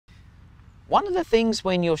One of the things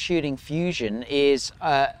when you're shooting Fusion is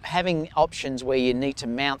having options where you need to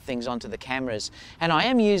mount things onto the cameras. And I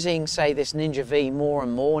am using, say, this Ninja V more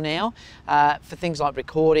and more now for things like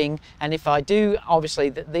recording. And if I do, obviously,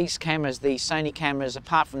 these cameras, the Sony cameras,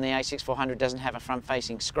 apart from the a6400, doesn't have a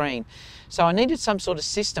front-facing screen. So I needed some sort of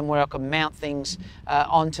system where I could mount things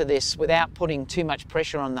onto this without putting too much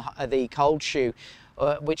pressure on the cold shoe,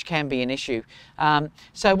 which can be an issue.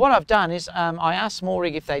 So what I've done is I asked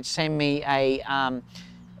SmallRig if they'd send me a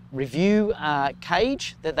review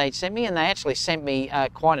cage that they'd sent me, and they actually sent me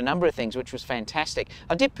quite a number of things, which was fantastic.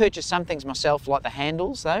 I did purchase some things myself, like the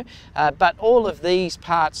handles though, but all of these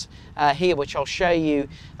parts here, which I'll show you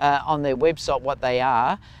on their website what they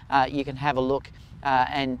are, you can have a look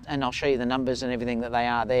and I'll show you the numbers and everything that they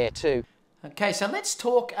are there too. Okay, so let's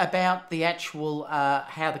talk about the actual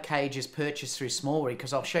how the cage is purchased through SmallRig,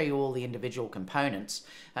 because I'll show you all the individual components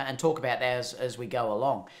and talk about that as we go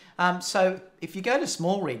along. So if you go to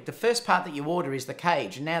SmallRig, the first part that you order is the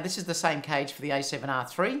cage. And now this is the same cage for the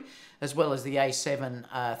a7R3 as well as the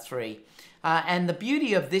a7iii. And the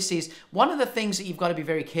beauty of this is, one of the things that you've got to be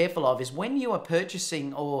very careful of is when you are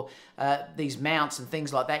purchasing or these mounts and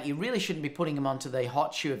things like that, you really shouldn't be putting them onto the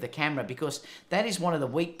hot shoe of the camera, because that is one of the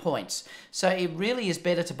weak points. So it really is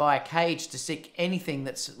better to buy a cage to stick anything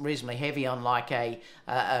that's reasonably heavy on, like a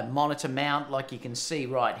monitor mount, like you can see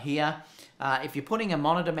right here. If you're putting a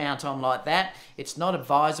monitor mount on like that, it's not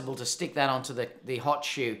advisable to stick that onto the hot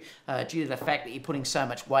shoe due to the fact that you're putting so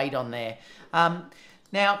much weight on there.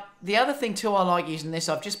 Now, the other thing too I like using this,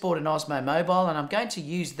 I've just bought an Osmo Mobile, and I'm going to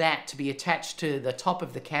use that to be attached to the top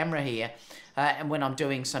of the camera here, and when I'm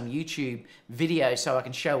doing some YouTube video, so I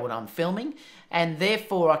can show what I'm filming, and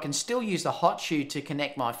therefore I can still use the hot shoe to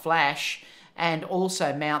connect my flash, and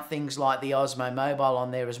also mount things like the Osmo Mobile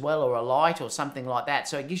on there as well, or a light or something like that.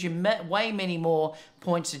 So it gives you way many more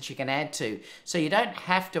points that you can add to. So you don't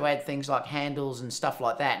have to add things like handles and stuff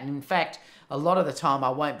like that. And in fact, a lot of the time I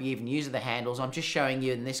won't be even using the handles. I'm just showing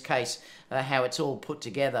you in this case how it's all put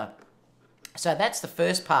together. So that's the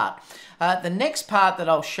first part. The next part that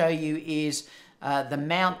I'll show you is the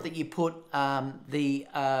mount that you put the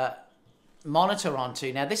monitor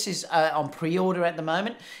onto. Now this is on pre-order at the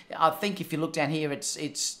moment. I think if you look down here,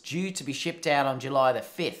 it's due to be shipped out on July the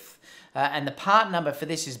 5th. And the part number for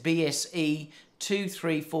this is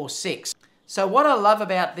BSE2346. So what I love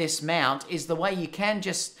about this mount is the way you can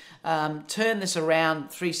just turn this around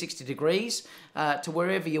 360 degrees to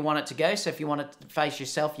wherever you want it to go. So if you want it to face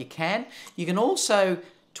yourself, you can. You can also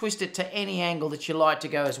twist it to any angle that you like to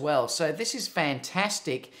go as well. So this is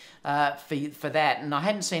fantastic for that, and I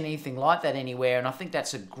hadn't seen anything like that anywhere, and I think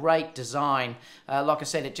that's a great design. Like I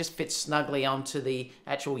said, it just fits snugly onto the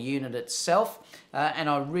actual unit itself, and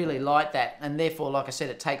I really like that, and therefore, like I said,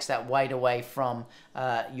 it takes that weight away from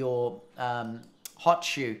your hot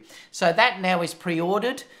shoe. So that now is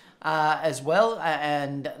pre-ordered as well,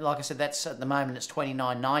 and like I said, that's at the moment it's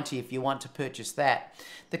 $29.90 if you want to purchase that.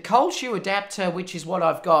 The cold shoe adapter, which is what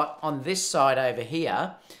I've got on this side over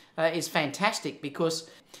here, is fantastic because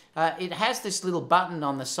it has this little button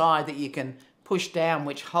on the side that you can push down,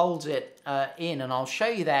 which holds it in, and I'll show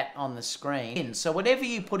you that on the screen. So whatever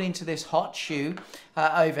you put into this hot shoe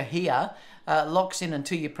over here locks in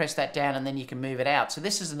until you press that down, and then you can move it out. So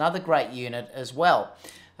this is another great unit as well.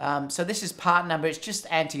 So this is part number, it's just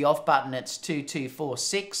anti-off button, it's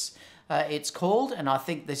 2246 it's called, and I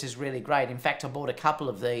think this is really great. In fact, I bought a couple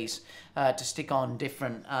of these to stick on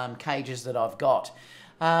different cages that I've got.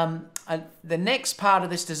 The next part of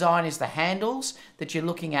this design is the handles that you're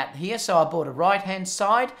looking at here. So I bought a right-hand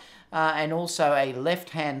side and also a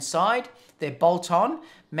left-hand side. They're bolt-on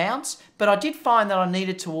mounts, but I did find that I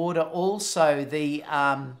needed to order also the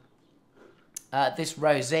this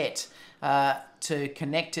rosette to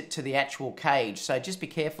connect it to the actual cage. So just be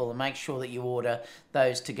careful and make sure that you order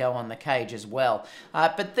those to go on the cage as well.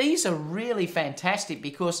 But these are really fantastic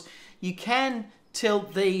because you can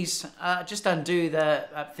tilt these, just undo the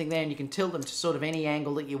thing there, and you can tilt them to sort of any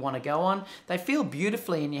angle that you want to go on. They feel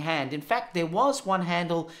beautifully in your hand. In fact, there was one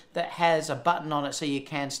handle that has a button on it so you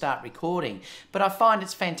can start recording. But I find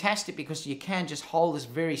it's fantastic because you can just hold this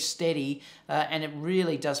very steady and it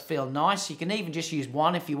really does feel nice. You can even just use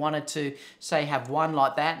one if you wanted to, say, have one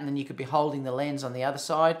like that, and then you could be holding the lens on the other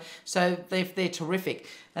side. So they're terrific.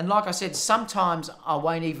 And like I said, sometimes I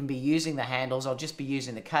won't even be using the handles, I'll just be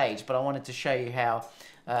using the cage, but I wanted to show you how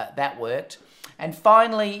that worked. And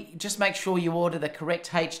finally, just make sure you order the correct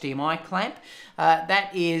HDMI clamp. That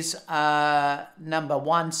is number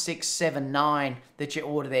 1679 that you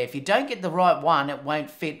order there. If you don't get the right one, it won't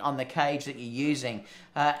fit on the cage that you're using.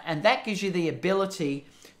 And that gives you the ability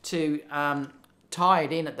to tie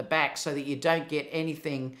it in at the back so that you don't get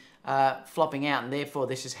anything flopping out, and therefore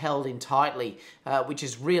this is held in tightly, which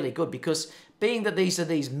is really good, because being that these are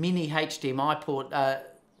these mini HDMI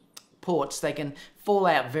ports, they can fall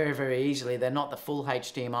out very, very easily. They're not the full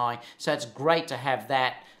HDMI, so it's great to have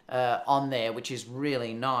that on there, which is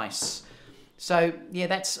really nice. So yeah,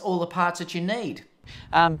 that's all the parts that you need.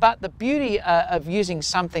 But the beauty of using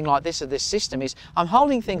something like this, of this system, is I'm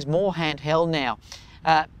holding things more handheld now.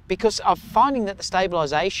 Because I'm finding that the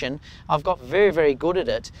stabilization, I've got very, very good at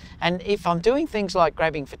it. And if I'm doing things like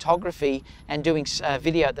grabbing photography and doing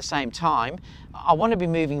video at the same time, I want to be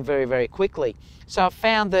moving very, very quickly. So I've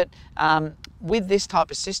found that with this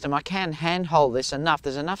type of system, I can handhold this enough.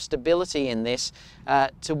 There's enough stability in this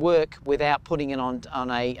to work without putting it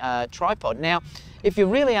on a tripod. Now, if you're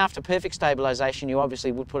really after perfect stabilization, you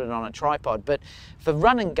obviously would put it on a tripod, but for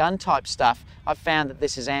run and gun type stuff, I've found that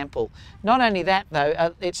this is ample. Not only that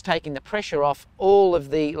though, it's taking the pressure off all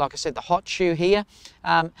of the, like I said, the hot shoe here,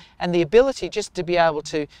 and the ability just to be able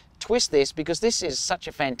to twist this, because this is such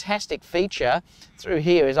a fantastic feature through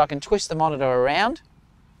here, is I can twist the monitor around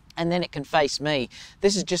and then it can face me.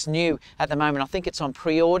 This is just new at the moment. I think it's on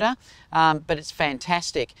pre-order, but it's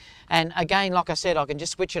fantastic. And again, like I said, I can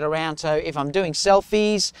just switch it around. So if I'm doing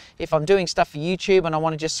selfies, if I'm doing stuff for YouTube and I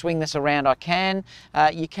want to just swing this around, I can.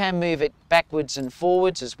 You can move it backwards and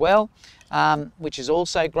forwards as well, which is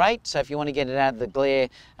also great. So if you want to get it out of the glare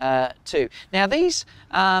too. Now these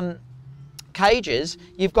cages,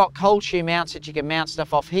 you've got cold shoe mounts that you can mount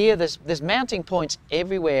stuff off here. There's mounting points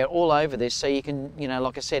everywhere, all over this, so you can, you know,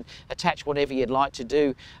 like I said, attach whatever you'd like to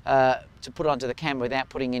do to put onto the camera without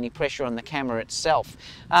putting any pressure on the camera itself.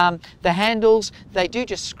 The handles, they do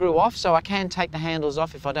just screw off, so I can take the handles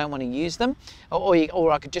off if I don't want to use them,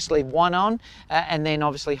 or I could just leave one on and then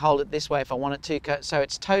obviously hold it this way if I wanted to, so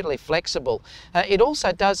it's totally flexible. It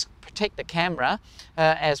also does protect the camera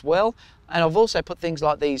as well. And I've also put things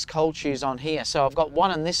like these cold shoes on here. So I've got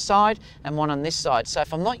one on this side and one on this side. So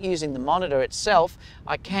if I'm not using the monitor itself,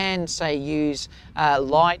 I can, say, use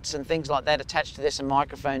lights and things like that attached to this, and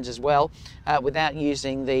microphones as well, without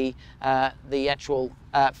using the actual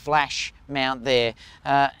flash mount there.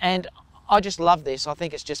 And I just love this. I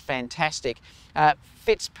think it's just fantastic.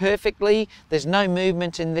 Fits perfectly. There's no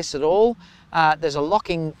movement in this at all. There's a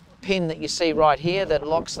locking pin that you see right here that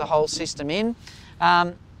locks the whole system in.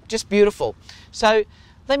 Just beautiful. So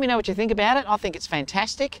let me know what you think about it. I think it's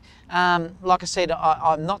fantastic. Like I said,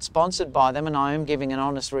 I'm not sponsored by them and I am giving an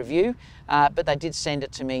honest review, but they did send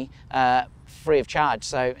it to me free of charge.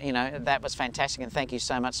 So, you know, that was fantastic, and thank you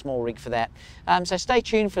so much, SmallRig, for that. So stay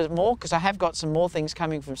tuned for more, because I have got some more things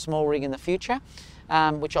coming from SmallRig in the future,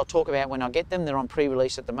 which I'll talk about when I get them. They're on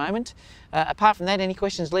pre-release at the moment. Apart from that, any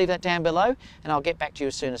questions, leave that down below and I'll get back to you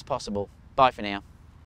as soon as possible. Bye for now.